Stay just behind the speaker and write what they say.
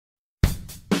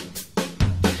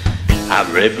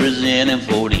I'm representing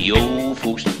for the old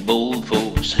folks, the bold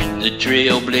folks, the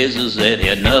trailblazers that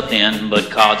had nothing but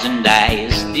cards and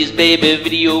dice. These baby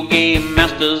video game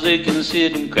masters, they can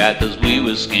sit and cry, 'cause we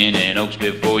was skinning oaks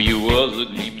before you was a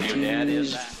gleam in your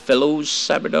daddy's eye. Fellow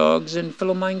cyberdogs and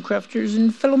fellow Minecrafters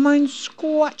and fellow mine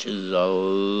squatches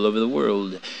all over the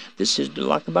world. This is the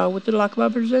Lockabout with the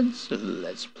Lockabout presents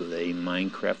Let's Play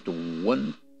Minecraft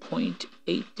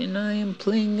 1.8, and I am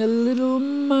playing a little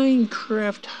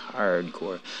Minecraft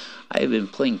hardcore. I have been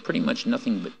playing pretty much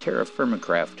nothing but Terra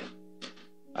Firmacraft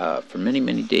for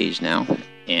many days now,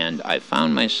 and I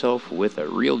found myself with a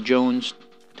real Jones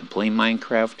to play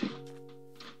Minecraft.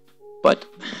 But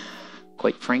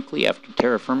quite frankly, after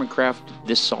Terra Firmacraft,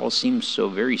 this all seems so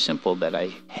very simple that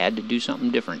I had to do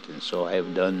something different, and so I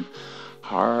have done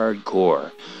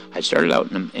hardcore. I started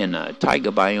out in a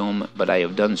taiga biome, but I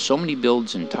have done so many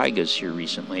builds in taigas here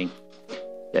recently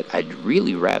that I'd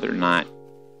really rather not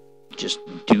just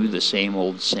do the same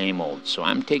old. So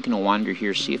I'm taking a wander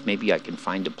here, see if maybe I can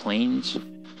find a plains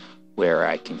where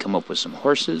I can come up with some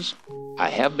horses. I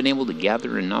have been able to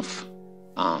gather enough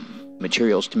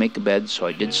materials to make a bed, so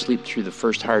I did sleep through the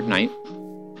first hard night.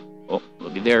 Oh,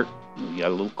 looky there. We got a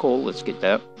little coal. Let's get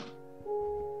that.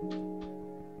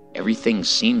 Everything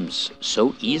seems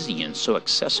so easy and so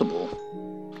accessible.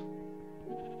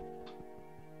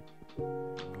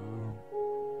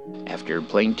 After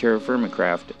playing Terra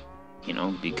Firmacraft, you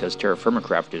know, because Terra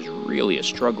Firmacraft is really a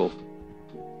struggle.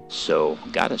 So,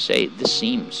 gotta say, this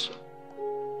seems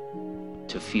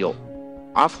to feel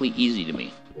awfully easy to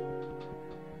me.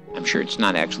 I'm sure it's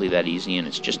not actually that easy, and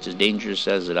it's just as dangerous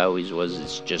as it always was.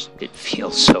 It's just, it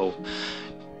feels so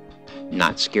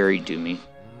not scary to me.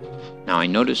 Now, I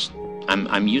noticed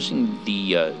I'm using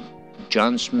the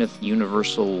John Smith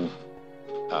Universal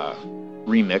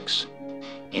remix,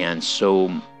 and so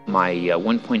my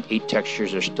 1.8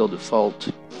 textures are still default.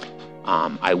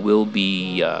 I will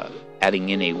be adding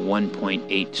in a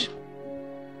 1.8.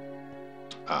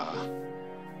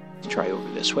 Let's try over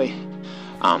this way.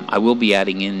 I will be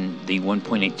adding in the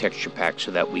 1.8 texture pack so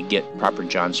that we get proper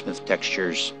John Smith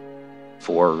textures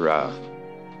for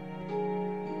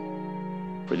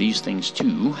these things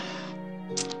too.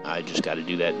 I just got to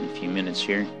do that in a few minutes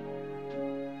here.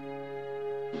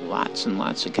 Lots and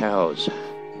lots of cows.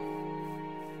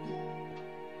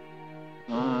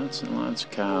 Lots and lots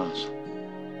of cows.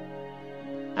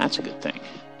 That's a good thing.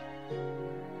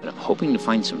 But I'm hoping to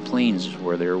find some plains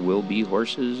where there will be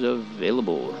horses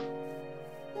available.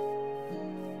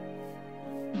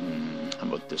 How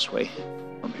about this way?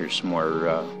 Here's some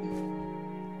more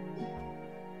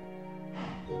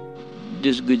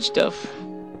this good stuff.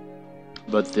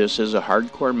 But this is a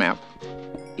hardcore map.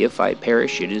 If I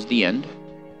perish, it is the end.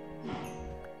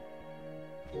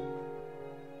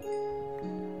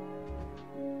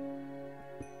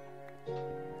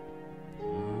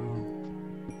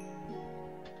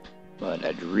 But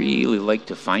I'd really like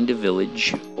to find a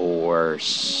village or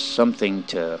something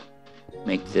to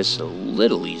make this a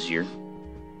little easier.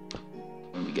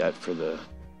 What do we got for the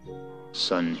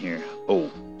sun here? Oh,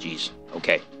 geez.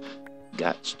 Okay.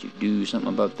 Got to do something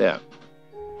about that.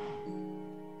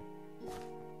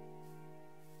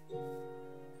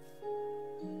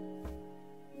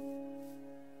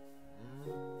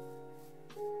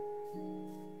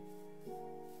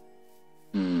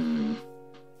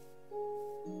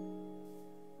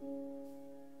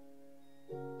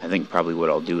 I think probably what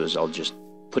I'll do is I'll just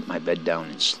put my bed down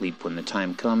and sleep when the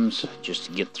time comes, just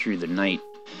to get through the night.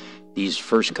 These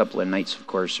first couple of nights, of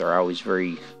course, are always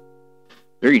very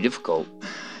difficult,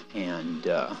 and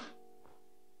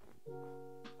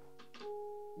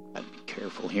I'd be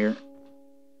careful here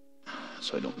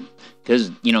so I don't,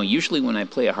 because, you know, usually when I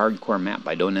play a hardcore map,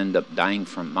 I don't end up dying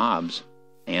from mobs.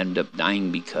 I end up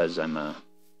dying because I'm a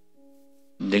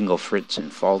dingle fritz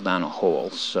and fall down a hole.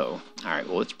 So, alright,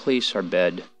 well, let's place our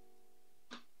bed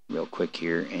real quick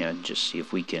here and just see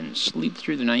if we can sleep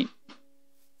through the night.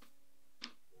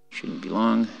 Shouldn't be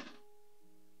long.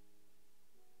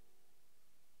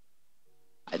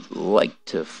 I'd like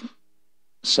to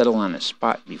settle on a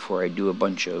spot before I do a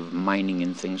bunch of mining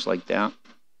and things like that.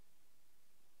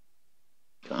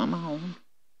 Come on.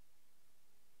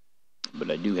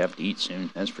 But I do have to eat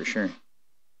soon, that's for sure.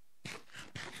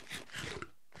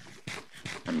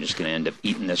 I'm just going to end up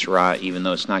eating this raw, even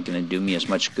though it's not going to do me as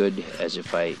much good as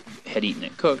if I had eaten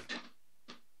it cooked.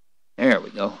 There we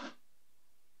go.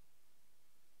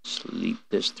 Sleep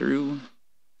this through.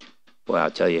 Boy,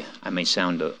 I'll tell you, I may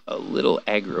sound a little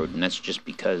aggroed, and that's just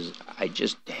because I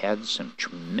just had some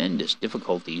tremendous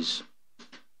difficulties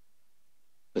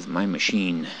with my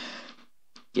machine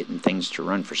getting things to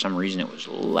run. For some reason, it was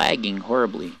lagging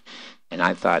horribly. And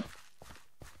I thought,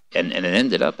 and it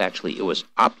ended up actually, it was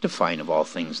Optifine of all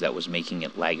things that was making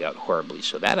it lag out horribly.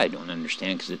 So that I don't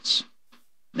understand, because it's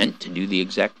meant to do the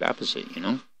exact opposite, you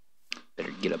know?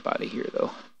 Better get up out of here,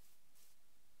 though.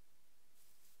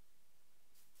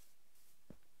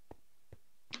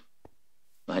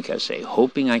 Like I say,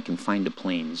 hoping I can find the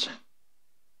plains.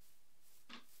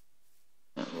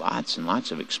 Lots and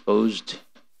lots of exposed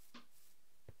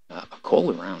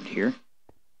coal around here.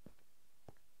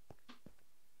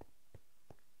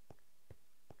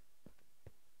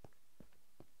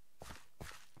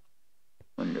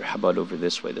 Wonder, how about over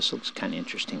this way? This looks kind of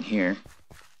interesting here.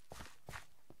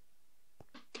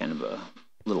 Kind of a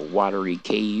little watery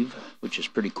cave, which is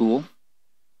pretty cool.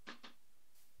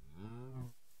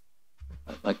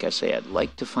 But like I say, I'd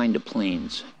like to find the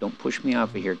plains. Don't push me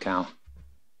off of here, cow.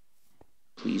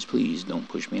 Please, please don't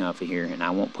push me off of here, and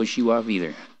I won't push you off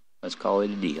either. Let's call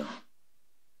it a deal.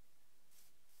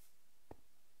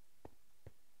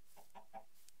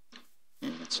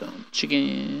 And some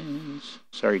chickens.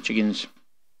 Sorry, chickens.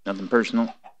 Nothing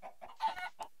personal.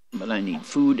 But I need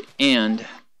food and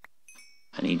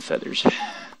I need feathers.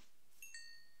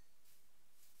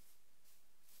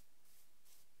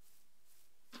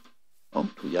 Oh,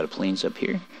 we got a plains up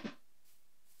here.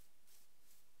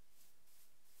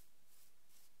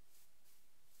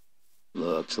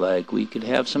 Looks like we could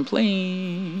have some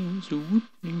plains.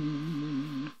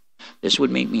 This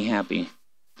would make me happy.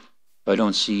 If I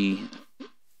don't see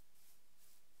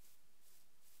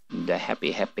the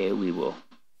happy, we will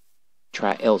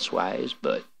try elsewise.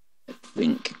 But I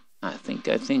think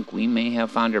we may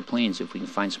have found our plains if we can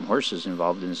find some horses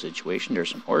involved in the situation. There's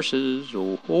some horses.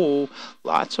 Oh,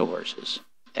 lots of horses.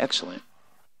 Excellent.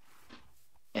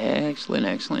 Excellent,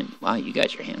 excellent. Wow, you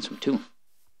guys are handsome too.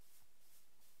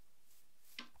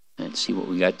 Let's see what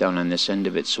we got down on this end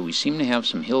of it. So we seem to have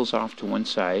some hills off to one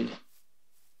side,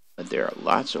 but there are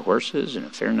lots of horses and a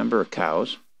fair number of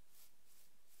cows.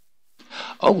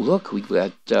 Oh, look, we've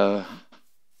got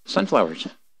sunflowers.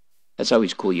 That's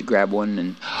always cool. You grab one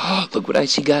and look what I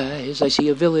see, guys. I see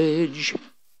a village.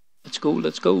 Let's go,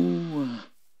 let's go.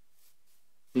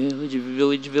 Village,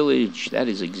 village, village. That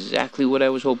is exactly what I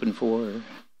was hoping for.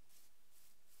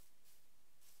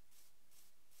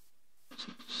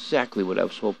 Exactly what I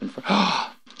was hoping for.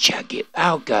 Check it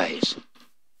out, guys.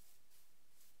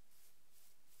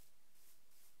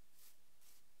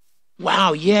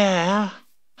 Wow, yeah.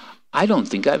 I don't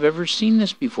think I've ever seen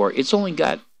this before. It's only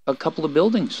got a couple of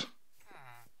buildings.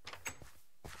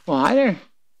 Well, hi there.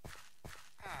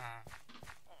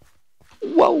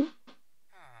 Whoa.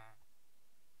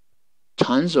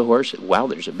 Tons of horses. Wow,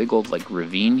 there's a big old like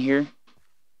ravine here.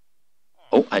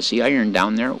 Oh, I see iron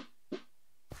down there.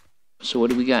 So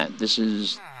what do we got? This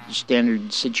is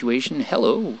standard situation.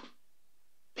 Hello.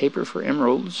 Paper for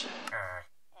emeralds.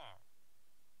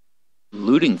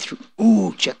 Looting through.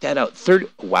 Ooh, check that out. 30.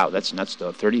 Wow, that's nuts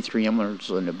though. 33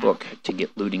 emeralds in a book to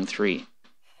get looting 3.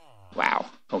 Wow.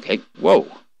 Okay. Whoa.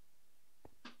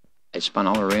 I spun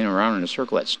all around in a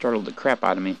circle. That startled the crap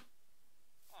out of me.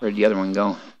 Where'd the other one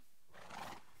go?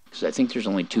 Because I think there's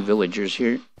only 2 villagers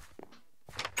here.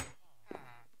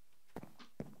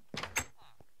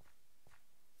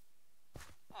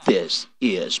 This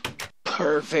is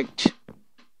perfect.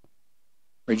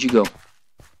 Where'd you go?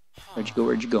 Where'd you go?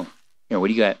 Where'd you go? Here, what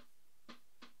do you got?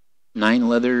 9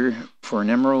 leather for an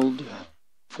emerald.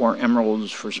 4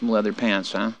 emeralds for some leather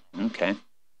pants, huh? Okay.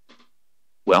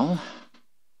 Well,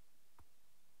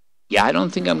 yeah, I don't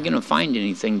think I'm going to find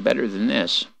anything better than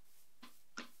this.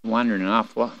 Wandering an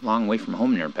awful long way from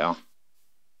home there, pal.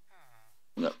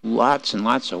 We got lots and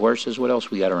lots of horses. What else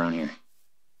we got around here?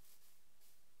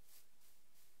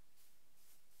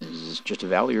 Is this just a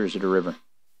valley or is it a river?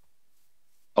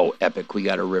 Oh, epic. We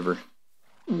got a river.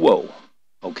 Whoa.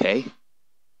 Okay.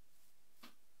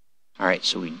 Alright,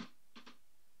 so we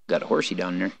got a horsey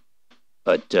down there.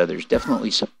 But there's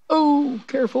definitely some... Oh,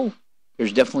 careful.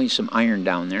 There's definitely some iron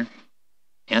down there.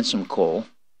 And some coal.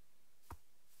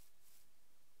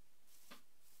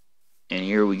 And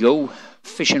here we go.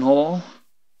 Fishing hole.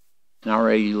 And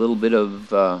already a little bit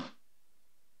of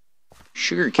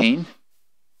sugar cane.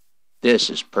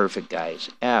 This is perfect, guys.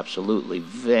 Absolutely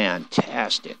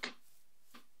fantastic.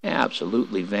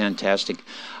 Absolutely fantastic.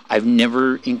 I've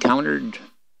never encountered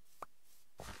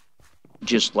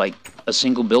just like a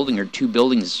single building or 2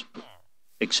 buildings,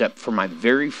 except for my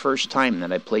very first time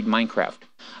that I played Minecraft.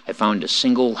 I found a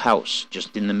single house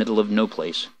just in the middle of no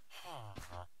place.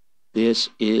 This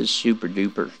is super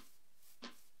duper.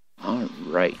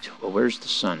 Alright, well, where's the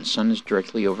sun? Sun is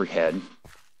directly overhead.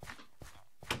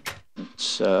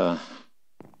 It's,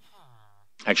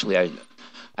 actually,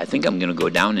 I I think I'm going to go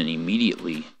down and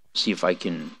immediately see if I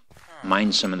can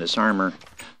mine some of this armor.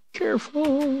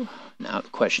 Careful! Now the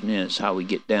question is how we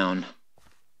get down.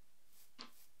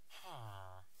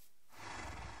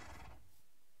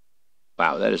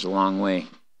 Wow, that is a long way.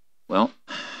 Well,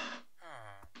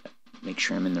 make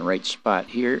sure I'm in the right spot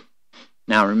here.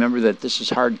 Now remember that this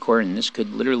is hardcore, and this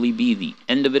could literally be the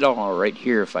end of it all right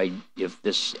here if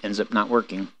this ends up not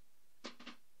working.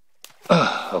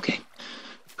 Okay.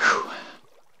 Whew.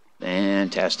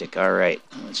 Fantastic. All right,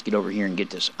 let's get over here and get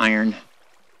this iron.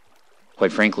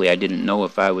 Quite frankly, I didn't know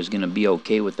if I was going to be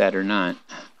okay with that or not.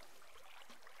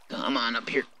 Come on up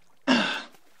here.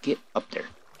 Get up there.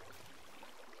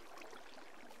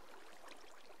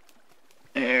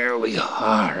 There we go.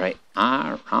 All right,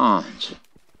 irons.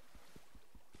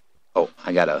 Oh,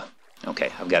 I've got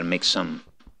to make some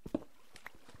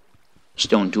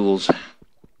stone tools.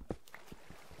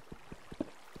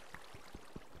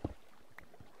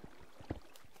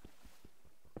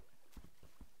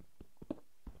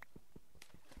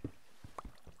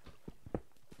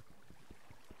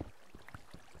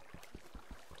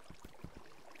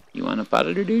 You want up out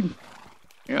of there, dude?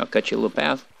 Here, I'll cut you a little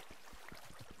path.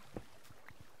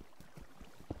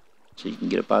 So you can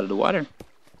get up out of the water.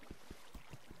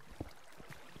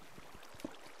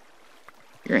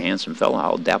 You're a handsome fella,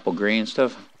 all dapple gray and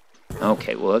stuff.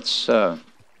 Okay, well let's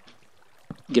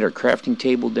get our crafting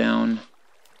table down.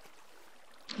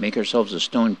 Make ourselves a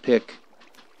stone pick.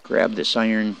 Grab this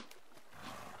iron.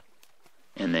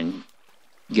 And then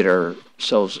get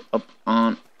ourselves up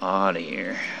on out of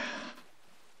here.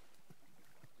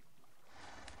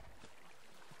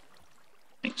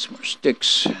 Make some more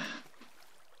sticks.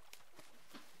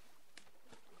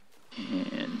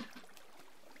 And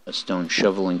a stone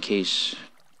shovel in case.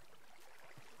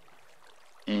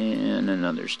 And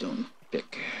another stone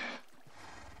pick.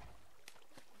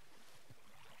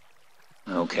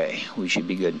 Okay, we should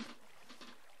be good.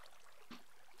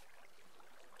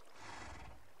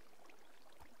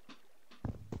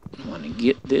 I want to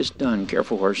get this done.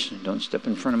 Careful, horse. Don't step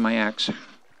in front of my axe.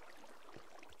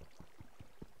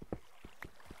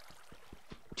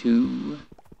 2,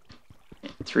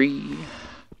 3,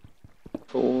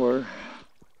 4,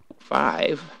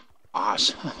 5.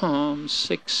 Awesome.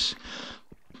 6.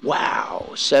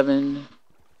 Wow. 7,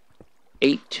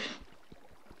 8,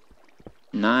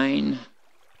 9,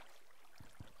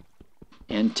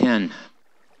 and 10.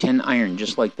 10 iron,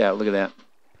 just like that. Look at that.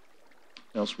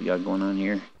 What else we got going on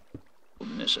here?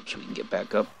 Open this up so we can get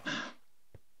back up.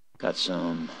 Got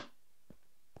some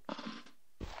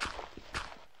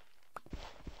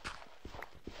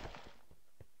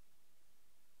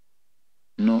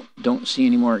no, don't see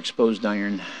any more exposed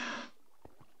iron.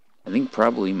 I think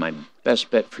probably my best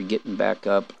bet for getting back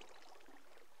up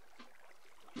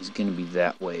is going to be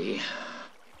that way.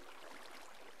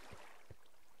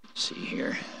 Let's see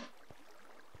here.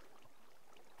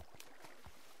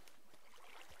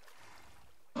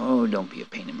 Oh, don't be a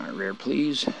pain in my rear,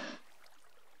 please.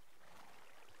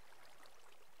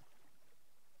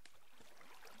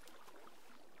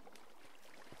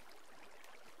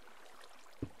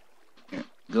 There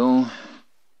we go.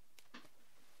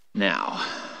 Now,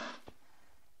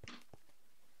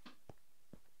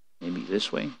 maybe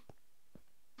this way.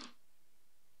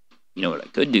 You know what I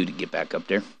could do to get back up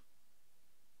there?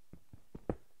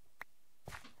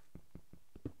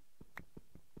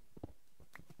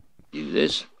 Do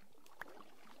this.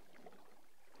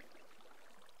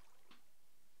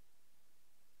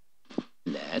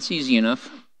 That's easy enough.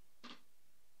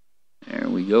 There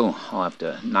we go. I'll have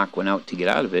to knock one out to get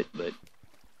out of it, but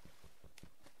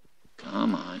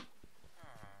come on.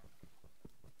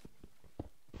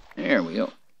 There we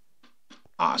go.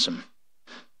 Awesome.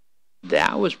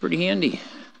 That was pretty handy.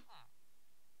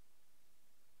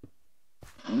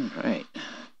 Alright.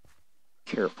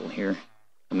 Careful here.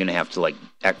 I'm going to have to, like,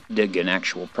 dig an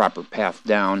actual proper path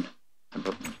down.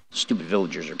 Stupid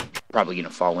villagers are probably going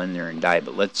to fall in there and die,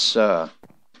 but let's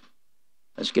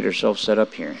get ourselves set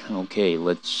up here. Okay,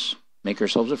 let's make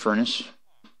ourselves a furnace.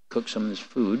 Cook some of this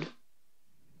food.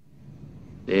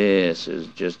 This is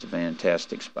just a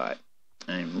fantastic spot.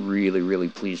 I'm really, really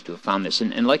pleased to have found this.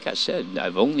 And like I said,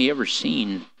 I've only ever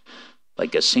seen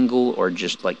like a single or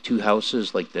just like 2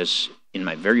 houses like this in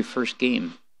my very first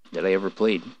game that I ever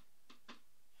played.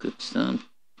 Cook some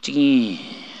tea.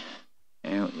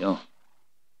 There we go.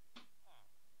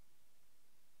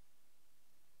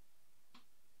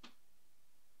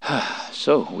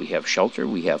 So, we have shelter,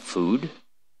 we have food.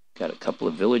 Got a couple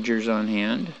of villagers on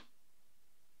hand.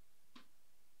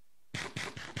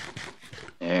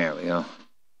 There we go.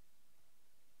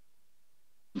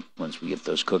 Once we get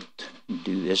those cooked,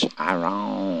 do this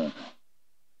iron.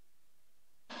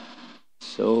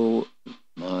 So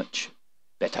much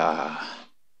better.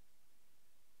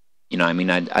 You know, I mean,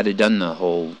 I'd have done the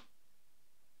whole,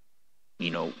 you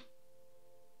know,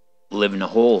 live in a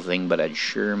hole thing, but I'd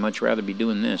sure much rather be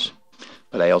doing this.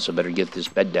 But I also better get this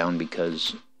bed down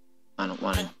because I don't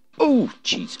want to... Oh,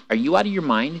 jeez. Are you out of your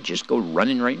mind? Just go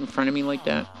running right in front of me like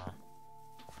that?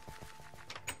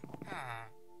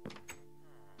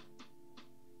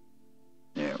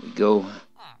 There we go.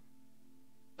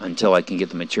 Until I can get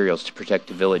the materials to protect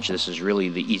the village, this is really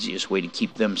the easiest way to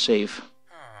keep them safe.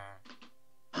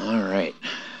 Alright.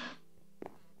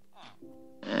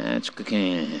 That's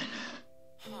cooking.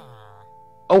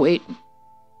 Oh, wait.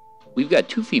 We've got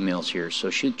 2 females here, so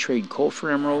she'd trade coal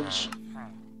for emeralds.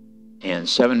 And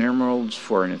 7 emeralds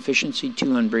for an efficiency, 2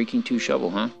 unbreaking, 2 shovel,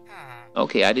 huh?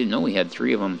 Okay, I didn't know we had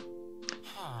 3 of them.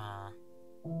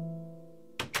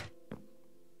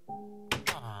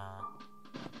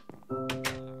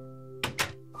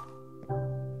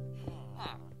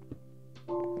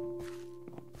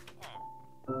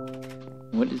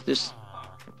 What is this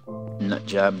nut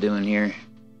job doing here?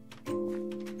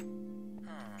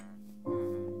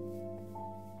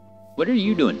 What are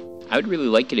you doing? I would really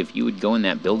like it if you would go in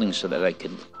that building so that I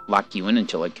could lock you in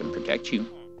until I can protect you.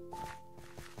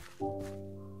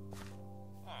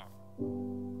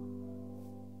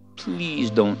 Please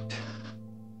don't.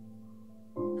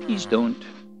 Please don't.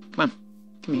 Come on.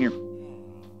 Come here.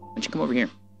 Why don't you come over here?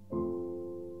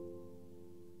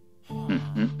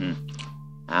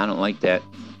 I don't like that.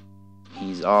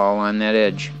 He's all on that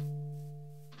edge.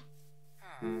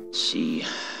 Let's see.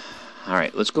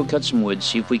 Alright, let's go cut some wood,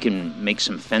 see if we can make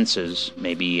some fences,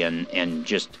 maybe, and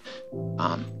just,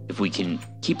 if we can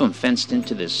keep them fenced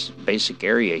into this basic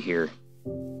area here,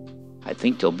 I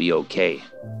think they'll be okay.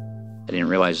 I didn't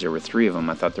realize there were 3 of them.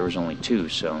 I thought there was only 2,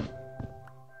 so...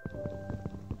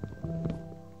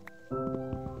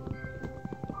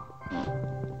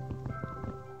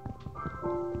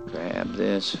 Grab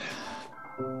this.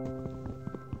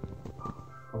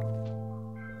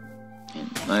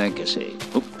 And like I say,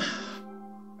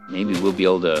 maybe we'll be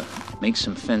able to make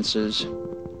some fences,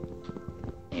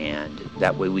 and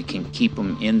that way we can keep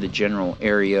them in the general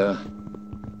area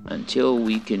until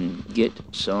we can get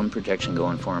some protection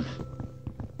going for them.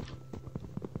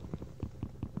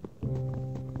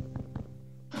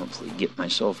 Hopefully get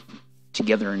myself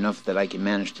together enough that I can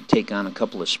manage to take on a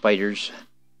couple of spiders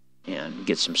and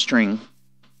get some string.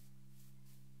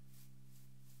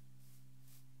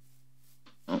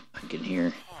 Oh, I can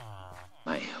hear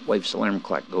my wife's alarm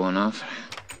clock going off.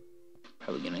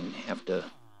 Probably gonna have to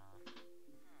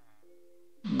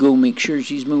go make sure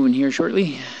she's moving here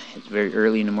shortly. It's very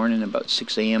early in the morning, about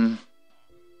 6 a.m.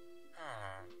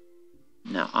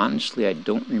 Now, honestly, I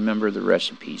don't remember the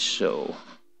recipe, so...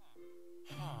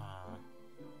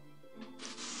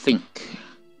 think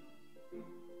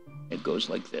it goes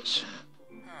like this.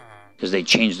 Because they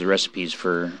changed the recipes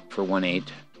for 1.8.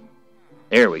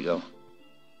 There we go.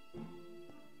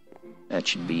 That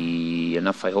should be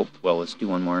enough, I hope. Well, let's do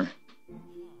one more.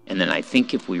 And then I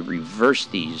think if we reverse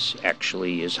these,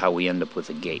 actually, is how we end up with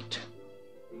a gate.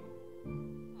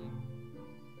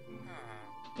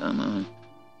 Come on.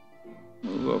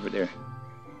 Move over there.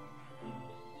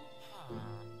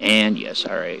 And yes,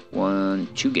 alright.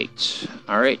 2 gates.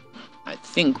 Alright. I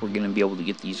think we're going to be able to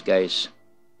get these guys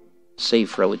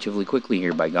safe relatively quickly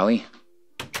here, by golly.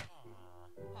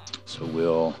 So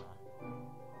we'll...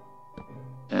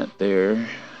 that there,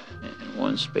 and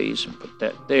 1 space, and put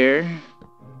that there.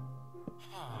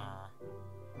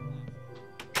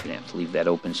 Gonna have to leave that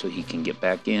open so he can get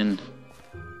back in.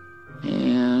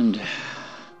 And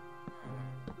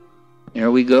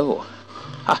there we go.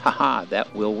 Ha ha ha,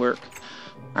 that will work.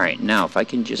 Alright, now if I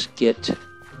can just get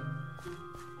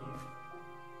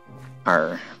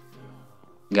our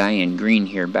guy in green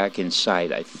here back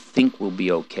inside, I think we'll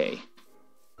be okay.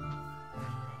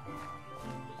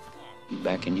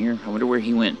 Back in here. I wonder where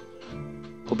he went.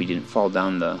 Hope he didn't fall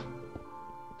down the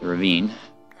ravine.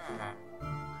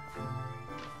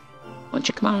 Why don't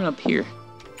you come on up here?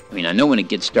 I mean, I know when it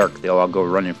gets dark, they'll all go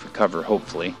running for cover,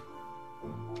 hopefully.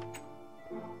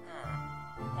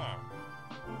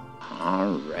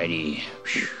 Alrighty.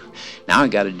 Now I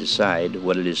gotta decide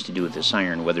what it is to do with this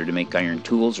iron, whether to make iron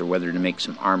tools or whether to make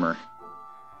some armor.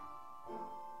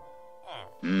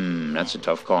 That's a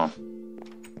tough call.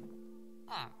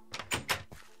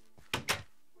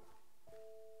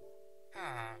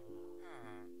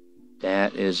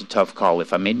 That is a tough call.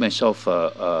 If I made myself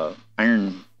a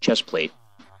iron chest plate,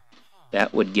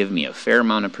 that would give me a fair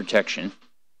amount of protection.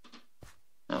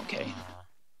 Okay.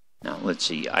 Now let's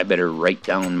see, I better write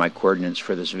down my coordinates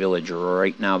for this village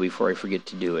right now before I forget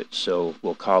to do it. So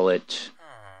we'll call it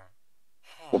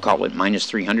minus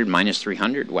 300, minus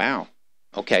 300. Wow.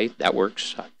 Okay, that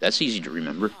works. That's easy to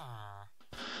remember.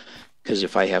 Because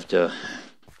if I have to...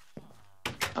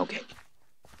 Okay.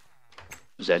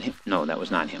 Was that him? No, that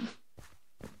was not him.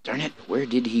 Darn it, where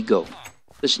did he go?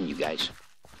 Listen, you guys.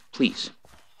 Please,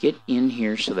 get in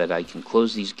here so that I can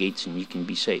close these gates and you can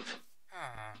be safe.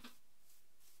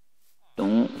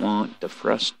 Don't want the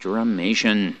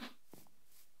frustration.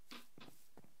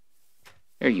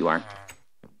 There you are.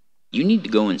 You need to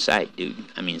go inside, dude.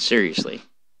 I mean, seriously.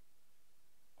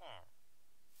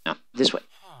 Now, this way.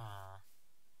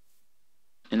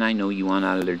 And I know you want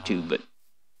out of there too, but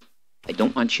I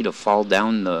don't want you to fall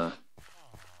down the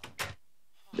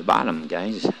bottom,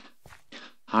 guys.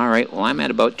 Alright, well, I'm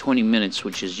at about 20 minutes,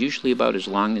 which is usually about as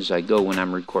long as I go when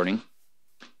I'm recording.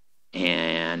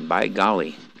 And by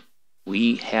golly,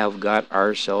 we have got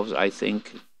ourselves, I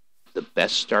think, the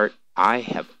best start I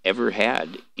have ever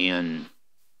had in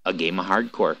a game of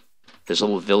hardcore. This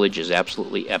little village is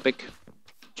absolutely epic.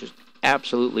 Just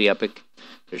absolutely epic.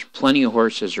 There's plenty of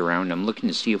horses around. I'm looking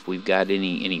to see if we've got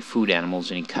any food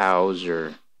animals, any cows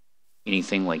or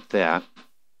anything like that.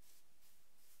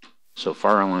 So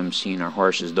far, all I'm seeing are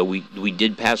horses, though we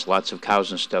did pass lots of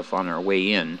cows and stuff on our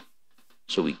way in,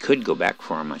 so we could go back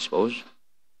for them, I suppose.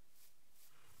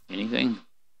 Anything?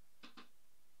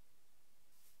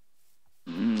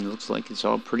 Looks like it's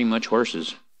all pretty much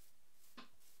horses.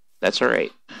 That's all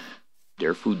right.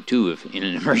 They're food too, if in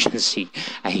an emergency.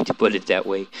 I hate to put it that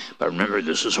way, but remember,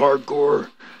 this is hardcore.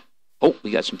 Oh, we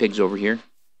got some pigs over here.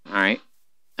 All right,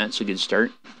 that's a good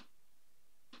start.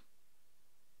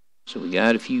 So we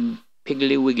got a few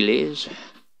piggly wigglies.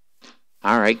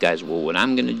 Alright guys, well what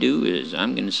I'm going to do is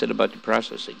I'm going to set about the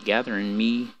process of gathering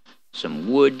me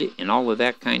some wood and all of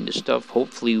that kind of stuff.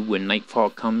 Hopefully when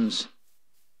nightfall comes,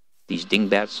 these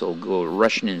dingbats will go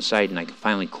rushing inside and I can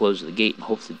finally close the gate and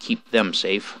hopefully keep them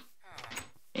safe.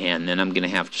 And then I'm going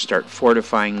to have to start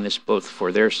fortifying this both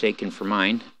for their sake and for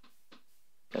mine.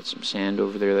 Got some sand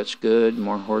over there, that's good.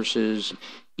 More horses.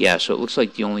 Yeah, so it looks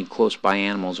like the only close by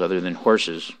animals other than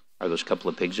horses are those couple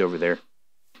of pigs over there.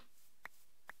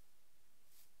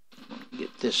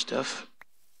 Get this stuff.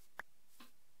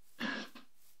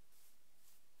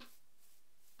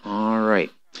 Alright.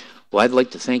 Well, I'd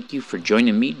like to thank you for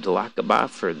joining me, Delakaba,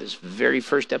 for this very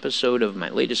first episode of my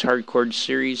latest hardcore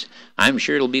series. I'm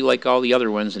sure it'll be like all the other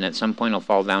ones, and at some point I'll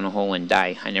fall down a hole and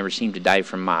die. I never seem to die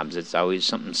from mobs. It's always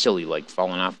something silly, like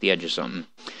falling off the edge of something.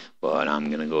 But I'm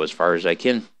going to go as far as I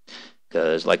can.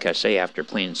 Because, like I say, after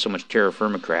playing so much Terra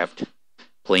Firmacraft,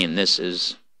 playing this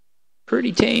is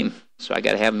pretty tame. So I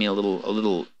got to have me a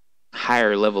little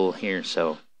higher level here.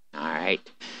 So, alright.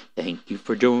 Thank you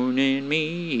for joining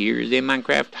me. Here's a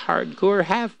Minecraft hardcore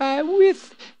high five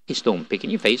with a stone pick in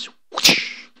your face.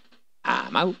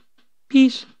 I'm out.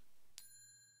 Peace.